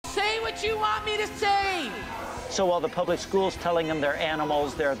what you want me to say. So while the public school's telling them they're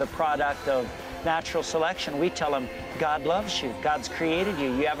animals, they're the product of natural selection, we tell them God loves you, God's created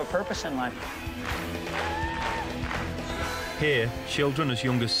you, you have a purpose in life. Here, children as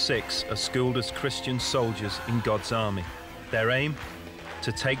young as 6 are schooled as Christian soldiers in God's army. Their aim?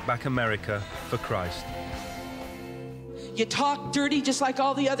 To take back America for Christ. You talk dirty just like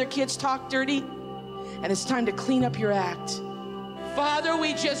all the other kids talk dirty, and it's time to clean up your act. Father,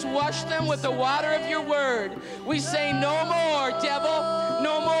 we just wash them with the water of your word. We say, no more, devil,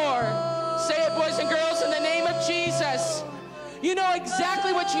 no more. Say it, boys and girls, in the name of Jesus. You know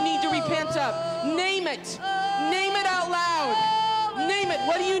exactly what you need to repent of. Name it. Name it out loud. Name it.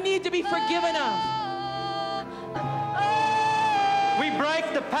 What do you need to be forgiven of? We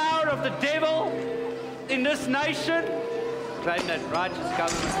break the power of the devil in this nation. Claim that righteous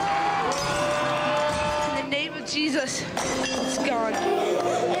government. In the name of Jesus, it's gone.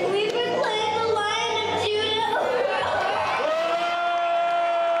 And we've been playing the Lion of Judah.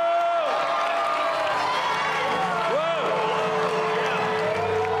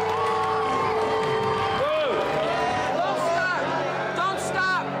 Don't stop. Don't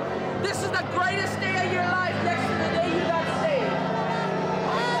stop. This is the greatest day of your life next to the day you got saved.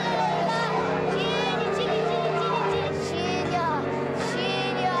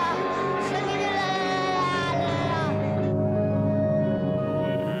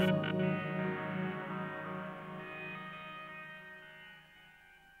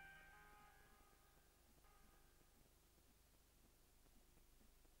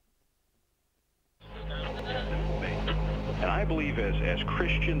 And I believe as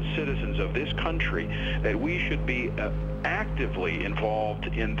Christian citizens of this country that we should be actively involved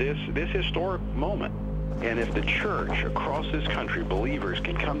in this historic moment. And if the church across this country, believers,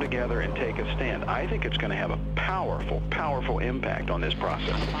 can come together and take a stand, I think it's going to have a powerful, powerful impact on this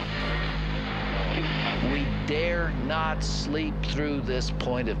process. We dare not sleep through this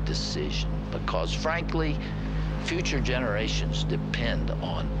point of decision because, frankly, future generations depend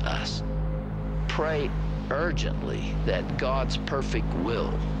on us. Pray urgently that God's perfect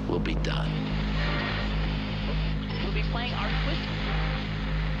will be done. We'll be playing our quiz.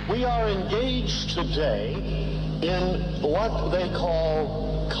 We are engaged today in what they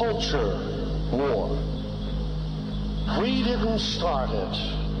call culture war. We didn't start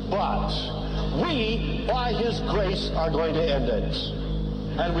it, but we, by His grace, are going to end it.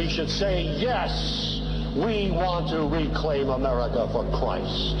 And we should say, yes, we want to reclaim America for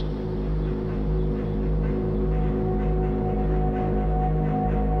Christ.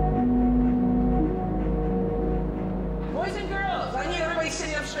 Boys and girls, I need everybody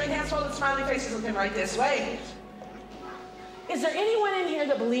sitting up straight, hands holding smiley faces, looking right this way. Is there anyone in here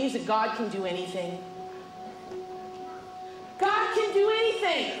that believes that God can do anything? God can do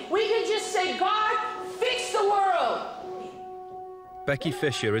anything. We can just say, God, fix the world. Becky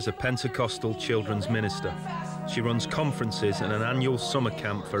Fisher is a Pentecostal children's minister. She runs conferences and an annual summer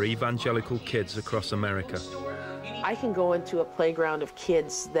camp for evangelical kids across America. I can go into a playground of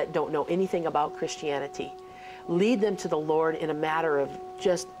kids that don't know anything about Christianity, lead them to the Lord in a matter of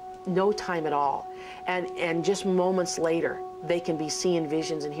just no time at all. And just moments later, they can be seeing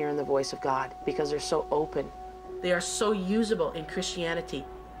visions and hearing the voice of God because they're so open. They are so usable in Christianity.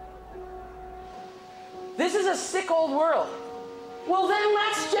 This is a sick old world. Well, then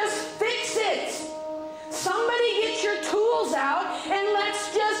let's just fix it. Somebody get your tools out and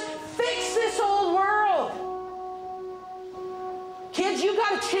let's just fix this old world. Kids, you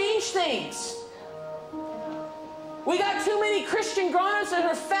got to change things. We got too many Christian grown-ups that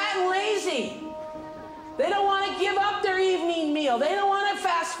are fat and lazy. They don't want to give up their evening meal. They don't want to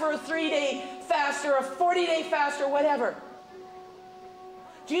fast for a 3-day fast or a 40-day fast or whatever.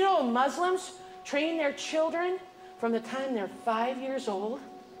 Do you know Muslims train their children from the time they're 5 years old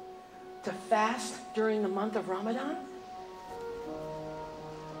to fast during the month of Ramadan?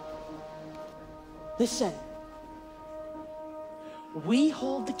 Listen, we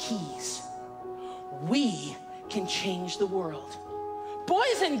hold the keys. We can change the world.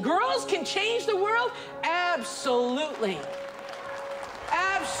 Boys and girls can change the world? Absolutely.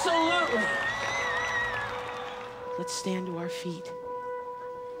 Absolutely. Let's stand to our feet.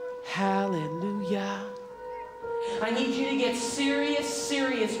 Hallelujah. I need you to get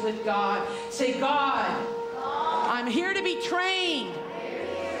serious with God. Say, God, I'm here to be trained.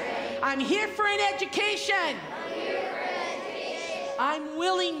 I'm here for an education. I'm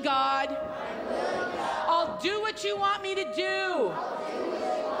willing, God. I'll do what you want me to do.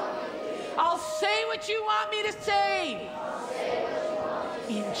 I'll say what you want me to say.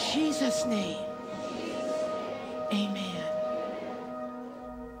 In Jesus' name, amen.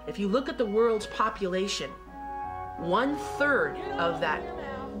 If you look at the world's population, 1/3 of that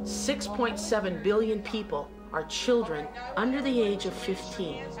 6.7 billion people are children under the age of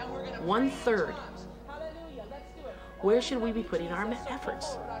 15. 1/3. Where should we be putting our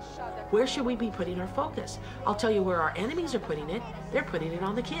efforts? Where should we be putting our focus? I'll tell you where our enemies are putting it. They're putting it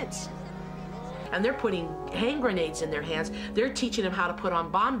on the kids. And they're putting hand grenades in their hands. They're teaching them how to put on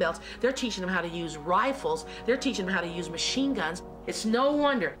bomb belts. They're teaching them how to use rifles. They're teaching them how to use machine guns. It's no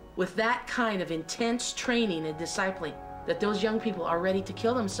wonder, with that kind of intense training and discipling, that those young people are ready to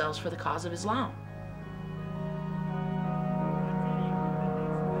kill themselves for the cause of Islam.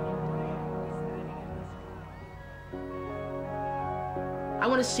 I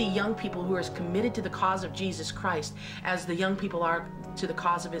want to see young people who are as committed to the cause of Jesus Christ as the young people are to the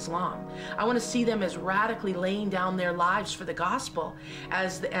cause of Islam. I want to see them as radically laying down their lives for the gospel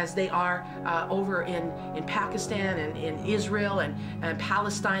as they are over in Pakistan and in Israel and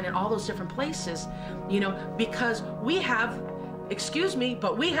Palestine and all those different places, you know, because we have, excuse me,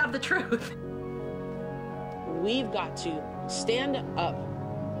 but we have the truth. We've got to stand up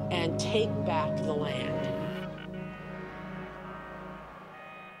and take back the land.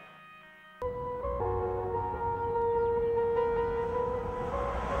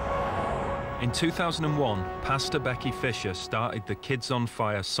 In 2001, Pastor Becky Fisher started the Kids on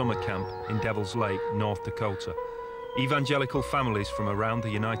Fire summer camp in Devil's Lake, North Dakota. Evangelical families from around the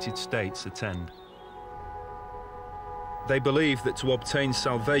United States attend. They believe that to obtain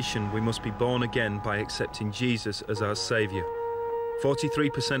salvation, we must be born again by accepting Jesus as our Savior.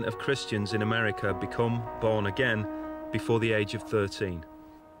 43% of Christians in America become born again before the age of 13.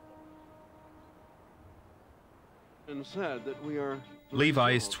 And said that we are...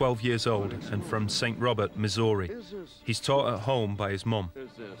 Levi is 12 years old and from St. Robert, Missouri. He's taught at home by his mum.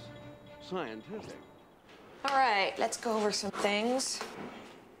 Is this scientific? All right, let's go over some things.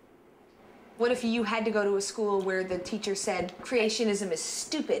 What if you had to go to a school where the teacher said creationism is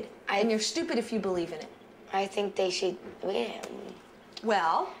stupid, and you're stupid if you believe in it? I think they should, yeah.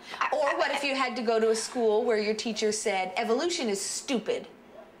 Well, or what if you had to go to a school where your teacher said evolution is stupid,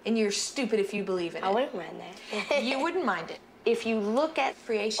 and you're stupid if you believe in it? I wouldn't mind that. You wouldn't mind it. If you look at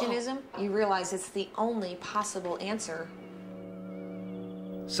creationism, you realize it's the only possible answer.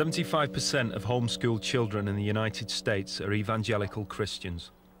 75% of homeschooled children in the United States are evangelical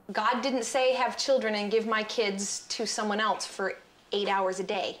Christians. God didn't say have children and give my kids to someone else for 8 hours a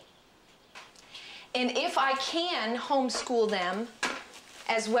day. And if I can homeschool them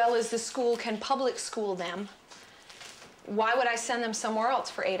as well as the school can public school them, why would I send them somewhere else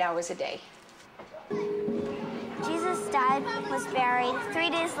for 8 hours a day? Jesus died, was buried. 3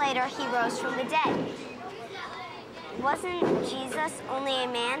 days later, he rose from the dead. Wasn't Jesus only a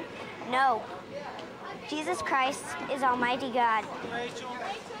man? No. Jesus Christ is Almighty God.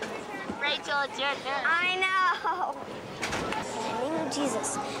 Rachel, it's your turn. I know. In the name of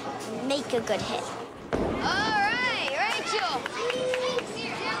Jesus, make a good hit. All right, Rachel.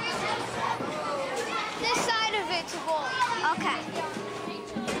 This side of it's a ball. Okay.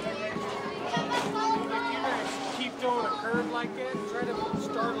 Keep doing a curve like that and try to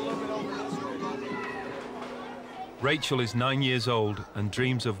start a little bit over this way. Rachel is 9 years old and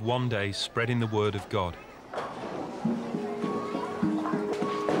dreams of one day spreading the word of God.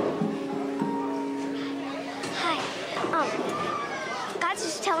 Hi. God's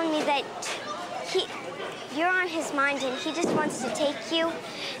just telling me that you're on his mind and he just wants to take you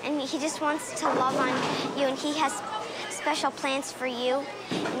and he just wants to love on you and he has special plans for you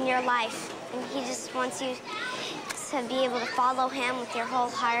in your life. And he just wants you to be able to follow him with your whole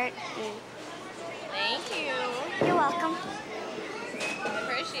heart. Thank you. You're welcome.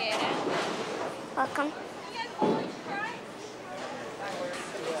 Appreciate it. Welcome.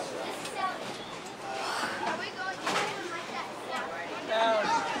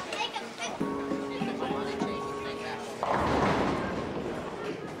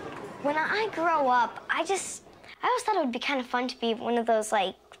 When I grow up, I always thought it would be kind of fun to be one of those,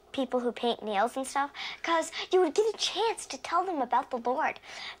 like, people who paint nails and stuff, because you would get a chance to tell them about the Lord.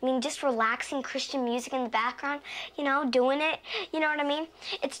 I mean, just relaxing Christian music in the background, you know, doing it, you know what I mean?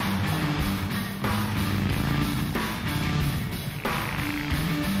 It's...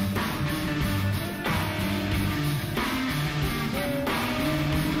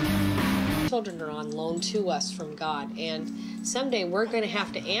 Children are on loan to us from God, and someday we're going to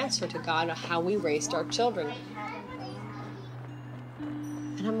have to answer to God how we raised our children.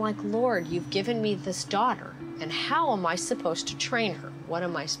 And I'm like, Lord, you've given me this daughter, and how am I supposed to train her? What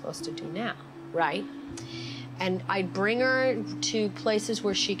am I supposed to do now, right? And I'd bring her to places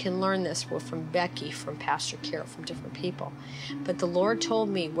where she can learn this, from Becky, from Pastor Carol, from different people. But the Lord told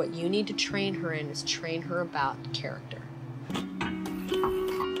me what you need to train her in is train her about character.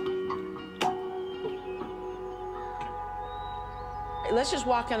 Let's just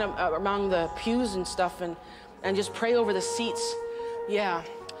walk in, among the pews and stuff and just pray over the seats. Yeah.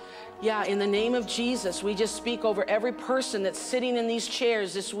 Yeah, in the name of Jesus, we just speak over every person that's sitting in these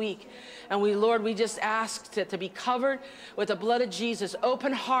chairs this week. And Lord, we just ask to be covered with the blood of Jesus.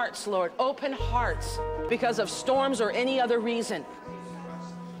 Open hearts, Lord, open hearts because of storms or any other reason.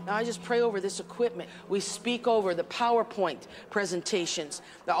 Now I just pray over this equipment. We speak over the PowerPoint presentations,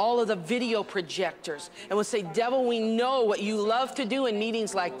 all of the video projectors. And we'll say, devil, we know what you love to do in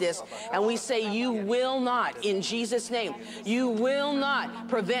meetings like this. And we say, you will not, in Jesus' name, you will not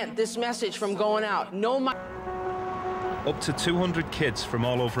prevent this message from going out. No. Up to 200 kids from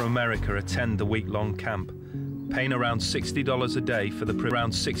all over America attend the week-long camp, paying around $60 a day for the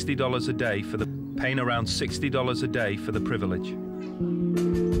privilege.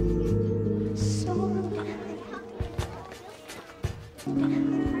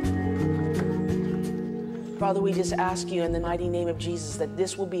 Father, we just ask you in the mighty name of Jesus that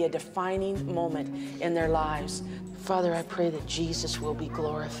this will be a defining moment in their lives. Father, I pray that Jesus will be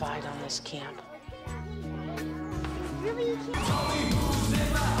glorified on this camp.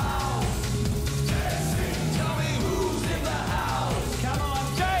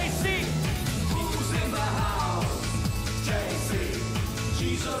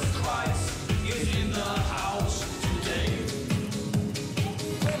 Jesus Christ is in the house today.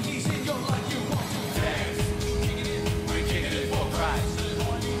 When he's in your life, you want to dance. We're kicking it for Christ.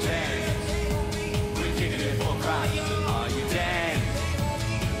 Dance. We're kicking it for Christ. Are you dance?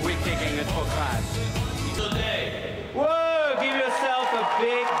 We're kicking it for Christ. Today. Whoa, give yourself a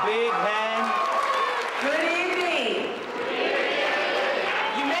big, big hand. Good evening.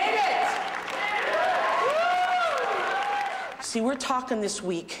 You made it. See, we're talking this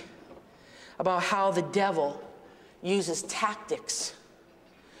week about how the devil uses tactics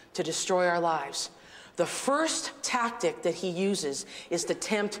to destroy our lives. The first tactic that he uses is to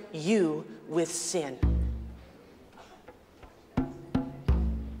tempt you with sin.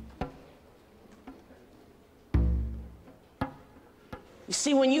 You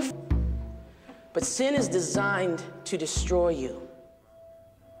see, but sin is designed to destroy you.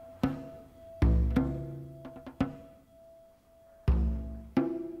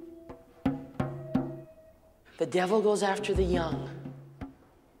 The devil goes after the young,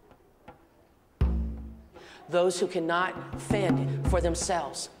 those who cannot fend for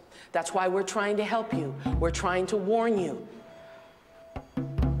themselves. That's why we're trying to help you. We're trying to warn you.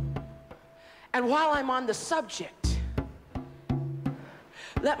 And while I'm on the subject,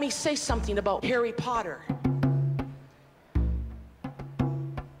 let me say something about Harry Potter.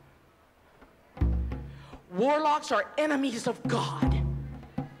 Warlocks are enemies of God.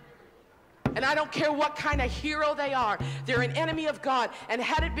 And I don't care what kind of hero they are, they're an enemy of God. And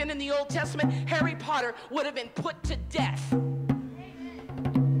had it been in the Old Testament, Harry Potter would have been put to death.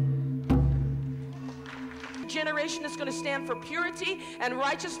 Generation is going to stand for purity and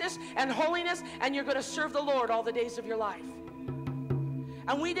righteousness and holiness, and you're going to serve the Lord all the days of your life.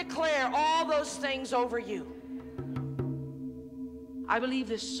 And we declare all those things over you. I believe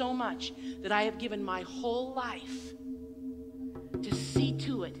this so much that I have given my whole life to see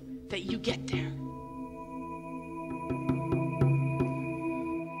to it that you get there.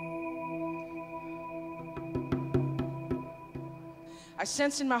 I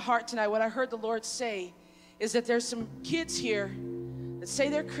sense in my heart tonight what I heard the Lord say is that there's some kids here that say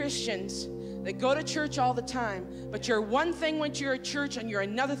they're Christians, that go to church all the time, but you're one thing when you're at church and you're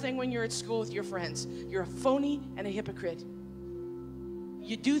another thing when you're at school with your friends. You're a phony and a hypocrite.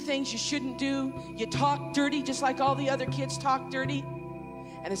 You do things you shouldn't do. You talk dirty just like all the other kids talk dirty.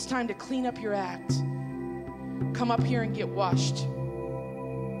 And it's time to clean up your act. Come up here and get washed.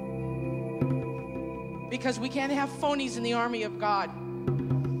 Because we can't have phonies in the army of God.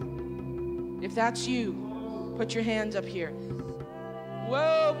 If that's you, put your hands up here.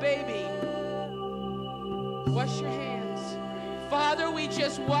 Whoa, baby. Wash your hands. Father, we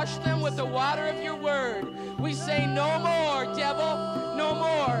just wash them with the water of your word. We say no more, devil, no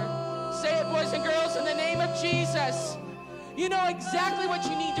more. Say it, boys and girls, in the name of Jesus. You know exactly what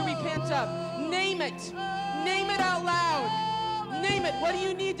you need to repent of. Name it. Name it out loud. Name it. What do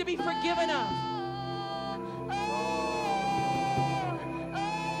you need to be forgiven of?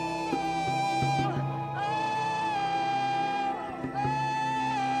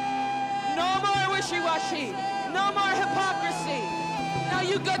 No more wishy-washy. No more hypocrisy. Now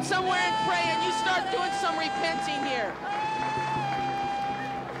you go somewhere and pray and you start doing some repenting here.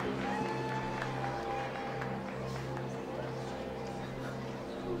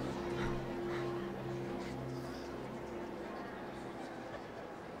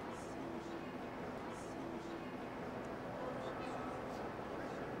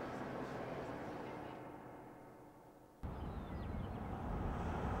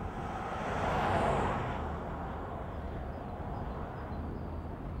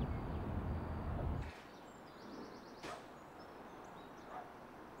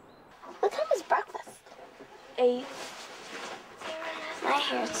 What time is breakfast? 8. My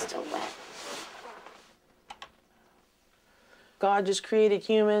hair's still wet. God just created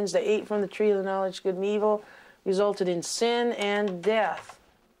humans. They ate from the tree of the knowledge of good and evil, resulted in sin and death.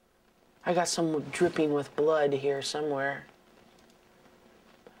 I got some dripping with blood here somewhere.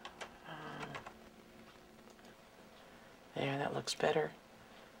 There, that looks better.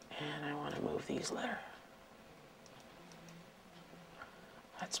 And I want to move these letters.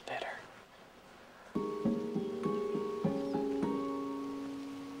 That's better.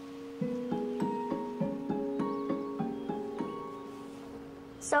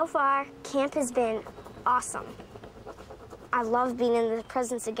 So far, camp has been awesome. I love being in the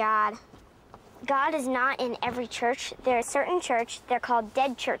presence of God. God is not in every church. There's a certain church, they're called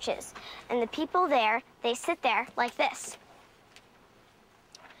dead churches. And the people there, they sit there like this.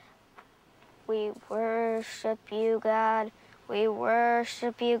 We worship you, God. We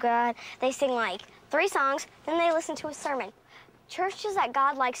worship you, God. They sing like 3 songs, then they listen to a sermon. Churches that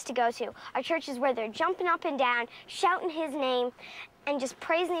God likes to go to are churches where they're jumping up and down, shouting his name, and just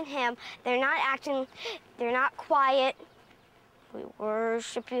praising him. They're not acting, they're not quiet. We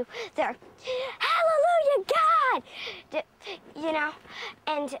worship you. They're, hallelujah, God! You know,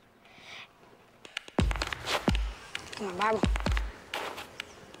 and... Come on, Bible.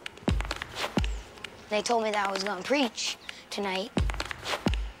 They told me that I was going to preach tonight.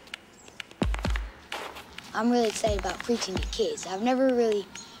 I'm really excited about preaching to kids. I've never really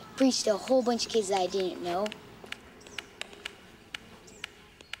preached to a whole bunch of kids that I didn't know.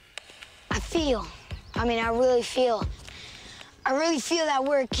 I really feel that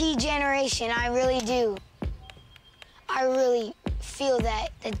we're a key generation. I really do. I really feel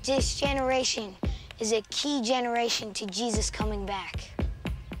that this generation is a key generation to Jesus coming back.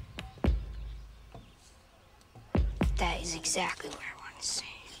 That is exactly what I want to say.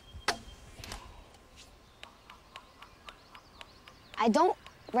 I don't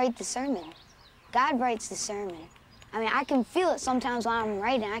write the sermon. God writes the sermon. I mean, I can feel it sometimes while I'm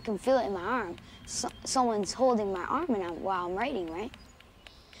writing. I can feel it in my arm. Someone's holding my arm while I'm writing, right?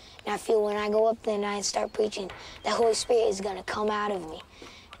 And I feel when I go up there and I start preaching, the Holy Spirit is going to come out of me.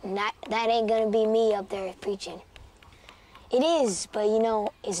 And that ain't going to be me up there preaching. It is, but you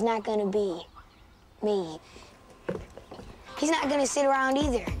know, it's not going to be me. He's not going to sit around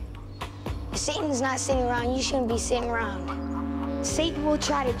either. If Satan's not sitting around, you shouldn't be sitting around. Satan will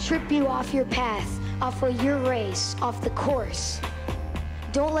try to trip you off your path, off of your race, off the course.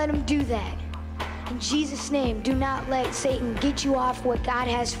 Don't let him do that. In Jesus' name, do not let Satan get you off what God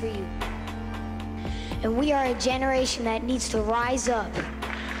has for you. And we are a generation that needs to rise up,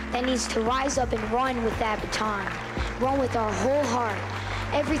 and run with that baton. Run with our whole heart,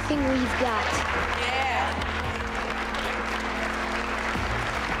 everything we've got. Yeah.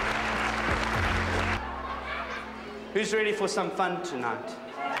 Who's ready for some fun tonight?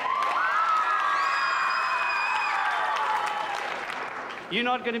 You're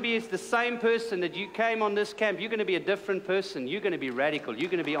not going to be the same person that you came on this camp. You're going to be a different person. You're going to be radical. You're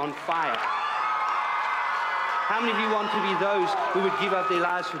going to be on fire. How many of you want to be those who would give up their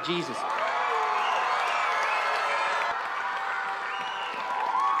lives for Jesus?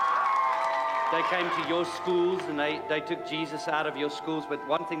 They came to your schools and they took Jesus out of your schools, but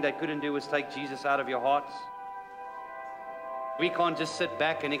one thing they couldn't do was take Jesus out of your hearts. We can't just sit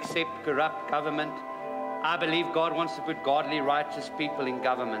back and accept corrupt government. I believe God wants to put godly, righteous people in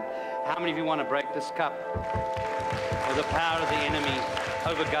government. How many of you want to break this cup of the power of the enemy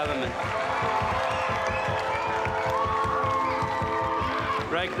over government?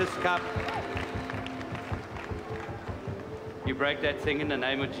 Break this cup. You break that thing in the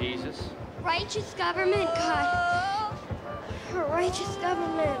name of Jesus. Righteous government, God. Righteous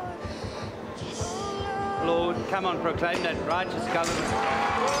government. Yes. Lord, come on, proclaim that righteous government.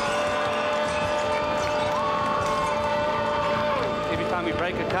 Every time we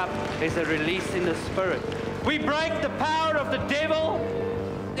break a cup, there's a release in the Spirit. We break the power of the devil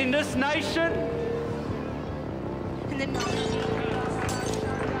in this nation. And then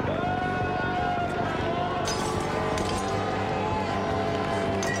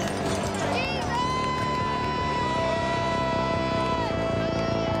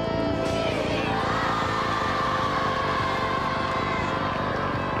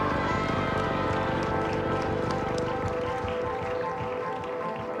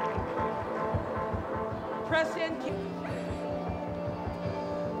press in.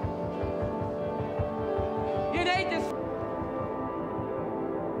 You need this.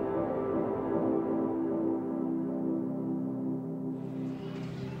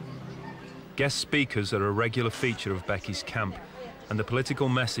 Guest speakers are a regular feature of Becky's camp, and the political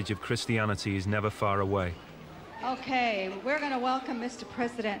message of Christianity is never far away. Okay, we're going to welcome Mr.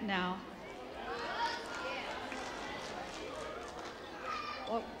 President now.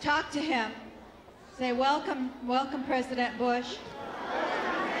 Well, talk to him. Say, welcome, welcome, President Bush.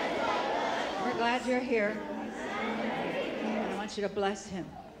 We're glad you're here. I want you to bless him.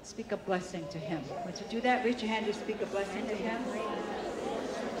 Speak a blessing to him. Would you do that? Reach your hand to speak a blessing to him.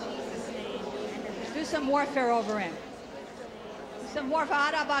 Do some warfare over him. Do some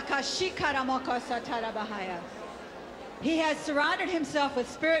warfare. He has surrounded himself with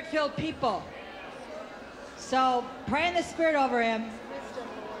spirit-filled people. So pray in the Spirit over him.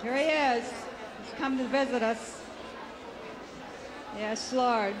 Here he is. He's come to visit us. Yes,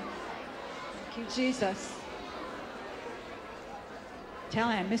 Lord. Thank you, Jesus. Tell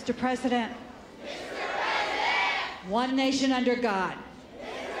him, Mr. President. Mr. President. One nation under God.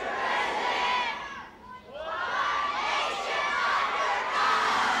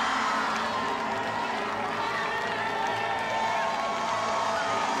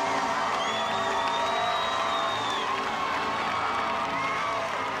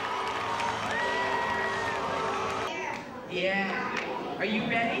 Yeah. Are you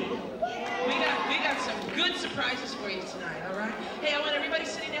ready? We got some good surprises for you tonight, all right? Hey, I want everybody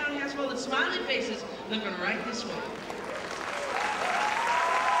sitting down, hands full, and smiling faces, looking right this way.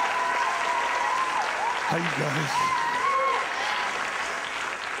 Hi, you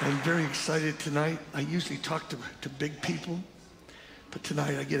guys. I'm very excited tonight. I usually talk to big people, but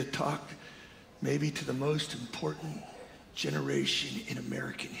tonight I get to talk maybe to the most important generation in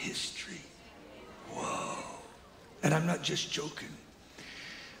American history. Whoa. And I'm not just joking.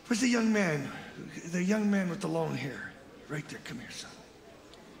 Where's the young man with the long hair? Right there, come here, son.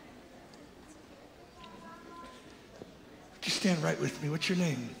 Just stand right with me. What's your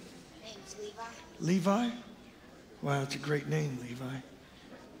name? Name's Levi. Levi? Wow, that's a great name, Levi.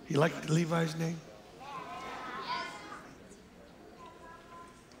 You like Levi's name?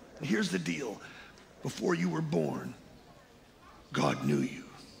 And here's the deal. Before you were born, God knew you.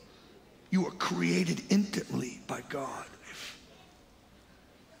 You were created intimately by God.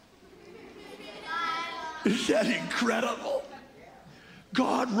 Is that incredible?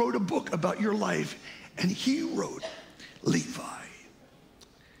 God wrote a book about your life, and he wrote Levi.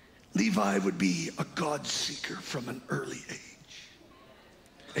 Levi would be a God seeker from an early age,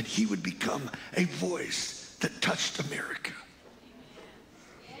 and he would become a voice that touched America.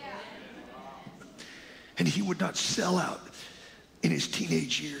 And he would not sell out in his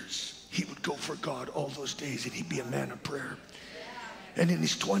teenage years. He would go for God all those days, and he'd be a man of prayer. And in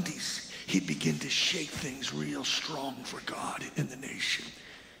his 20s, he'd begin to shake things real strong for God in the nation.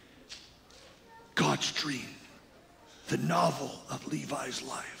 God's Dream, the novel of Levi's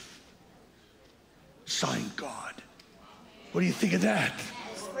life. Signed, God. What do you think of that?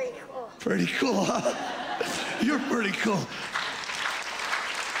 That's pretty cool. Pretty cool, huh? You're pretty cool.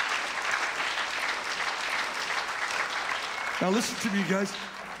 Now listen to me, guys.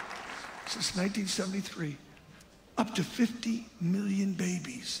 Since 1973, up to 50 million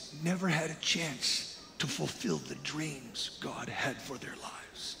babies never had a chance to fulfill the dreams God had for their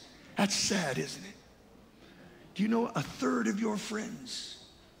lives. That's sad, isn't it? Do you know a third of your friends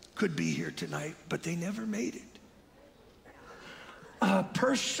could be here tonight, but they never made it? A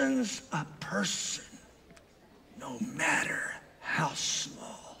person's a person, no matter how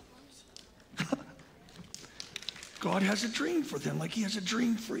small. God has a dream for them like he has a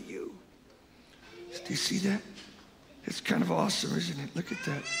dream for you. Do you see that? It's kind of awesome, isn't it? Look at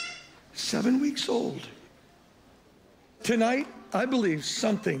that. 7 weeks old. Tonight, I believe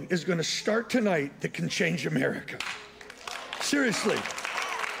something is going to start tonight that can change America. Seriously.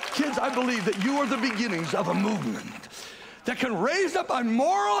 Kids, I believe that you are the beginnings of a movement that can raise up a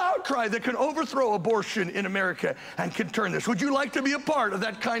moral outcry that can overthrow abortion in America and can turn this. Would you like to be a part of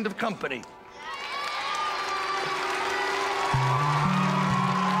that kind of company?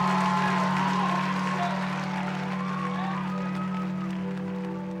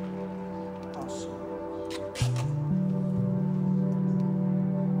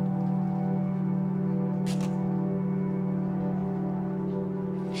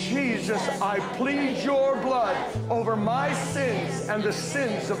 Jesus, I plead your blood over my sins and the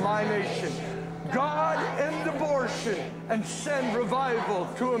sins of my nation. God, end abortion and send revival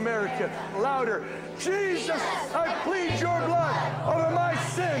to America. Louder. Jesus, I plead your blood over my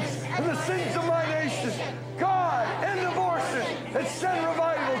sins and the sins of my nation. God, end abortion and send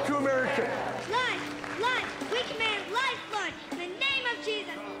revival to America. Blood, blood, we command life, blood, in the name of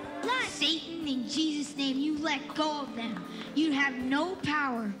Jesus. Blood. Satan, in Jesus' name, you let go of them. You have no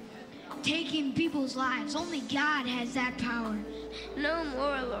power taking people's lives. Only God has that power. No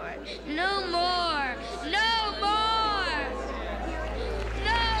more, Lord. No more. No more.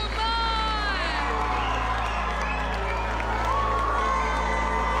 No more.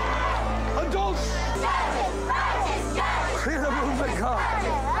 Adults, hear the movement, God.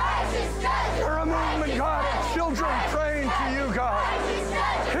 Hear a movement, God. Children praying to you, God.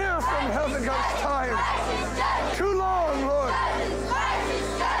 Hear from heaven, God. It's time. Too long, Lord.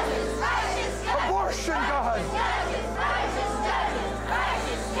 Abortion, God.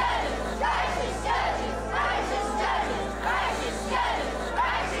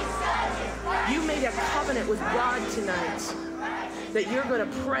 You made a covenant with God tonight that you're going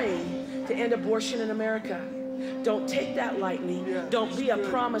to pray to end abortion in America. Don't take that lightly. Don't be a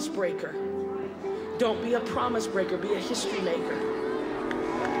promise breaker. Don't be a promise breaker. Be a history maker.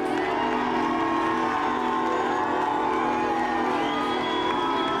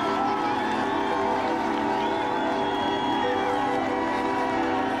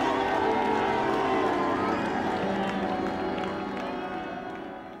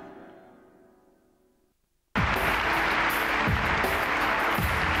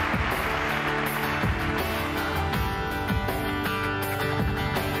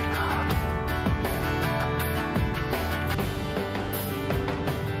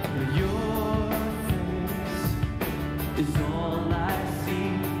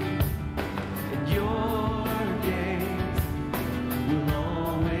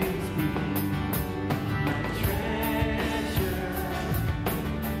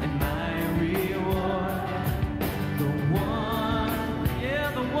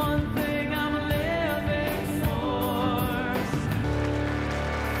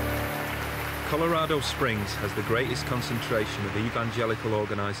 Colorado Springs has the greatest concentration of evangelical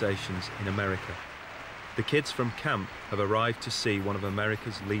organizations in America. The kids from camp have arrived to see one of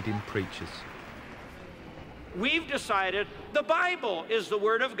America's leading preachers. We've decided the Bible is the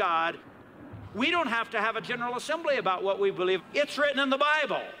Word of God. We don't have to have a general assembly about what we believe. It's written in the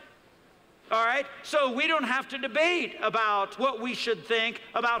Bible. All right? So we don't have to debate about what we should think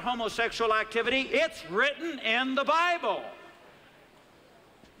about homosexual activity. It's written in the Bible.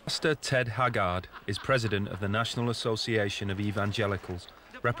 Pastor Ted Haggard is president of the National Association of Evangelicals,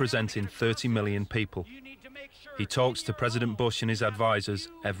 representing 30 million people. He talks to President Bush and his advisors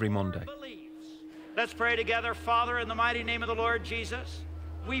every Monday. Let's pray together. Father, in the mighty name of the Lord Jesus,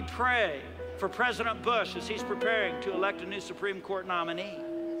 we pray for President Bush as he's preparing to elect a new Supreme Court nominee.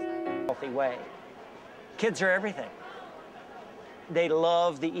 Healthy way. Kids are everything. They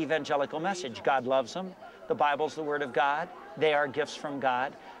love the evangelical message. God loves them. The Bible's the Word of God. They are gifts from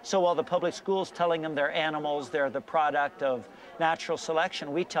God. So while the public school's telling them they're animals, they're the product of natural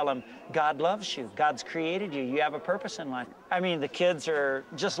selection, we tell them God loves you. God's created you. You have a purpose in life. I mean, the kids are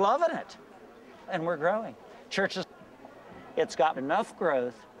just loving it. And we're growing. Churches, it's got enough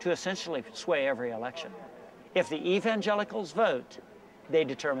growth to essentially sway every election. If the evangelicals vote, they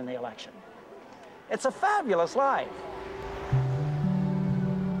determine the election. It's a fabulous life.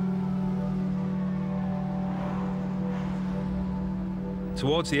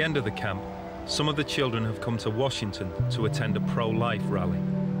 Towards the end of the camp, some of the children have come to Washington to attend a pro-life rally.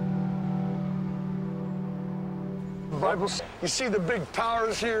 The Bible, you see the big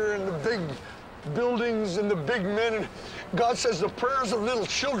towers here and the big buildings and the big men. And God says the prayers of little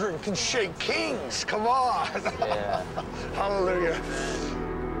children can shake kings. Come on. Yeah. Hallelujah.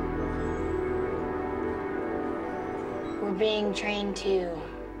 We're being trained to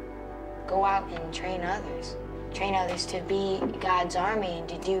go out and train others to be God's army and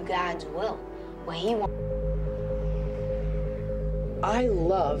to do God's will, what He wants. I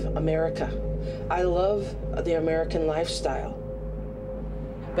love America. I love the American lifestyle.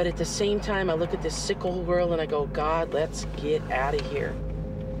 But at the same time, I look at this sick old world and I go, God, let's get out of here.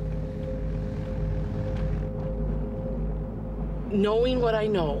 Knowing what I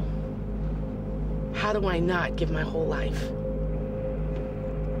know, how do I not give my whole life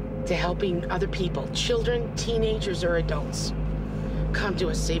to helping other people, children, teenagers, or adults, come to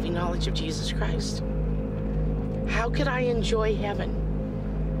a saving knowledge of Jesus Christ? How could I enjoy heaven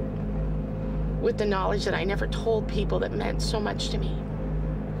with the knowledge that I never told people that meant so much to me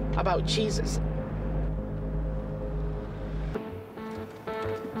about Jesus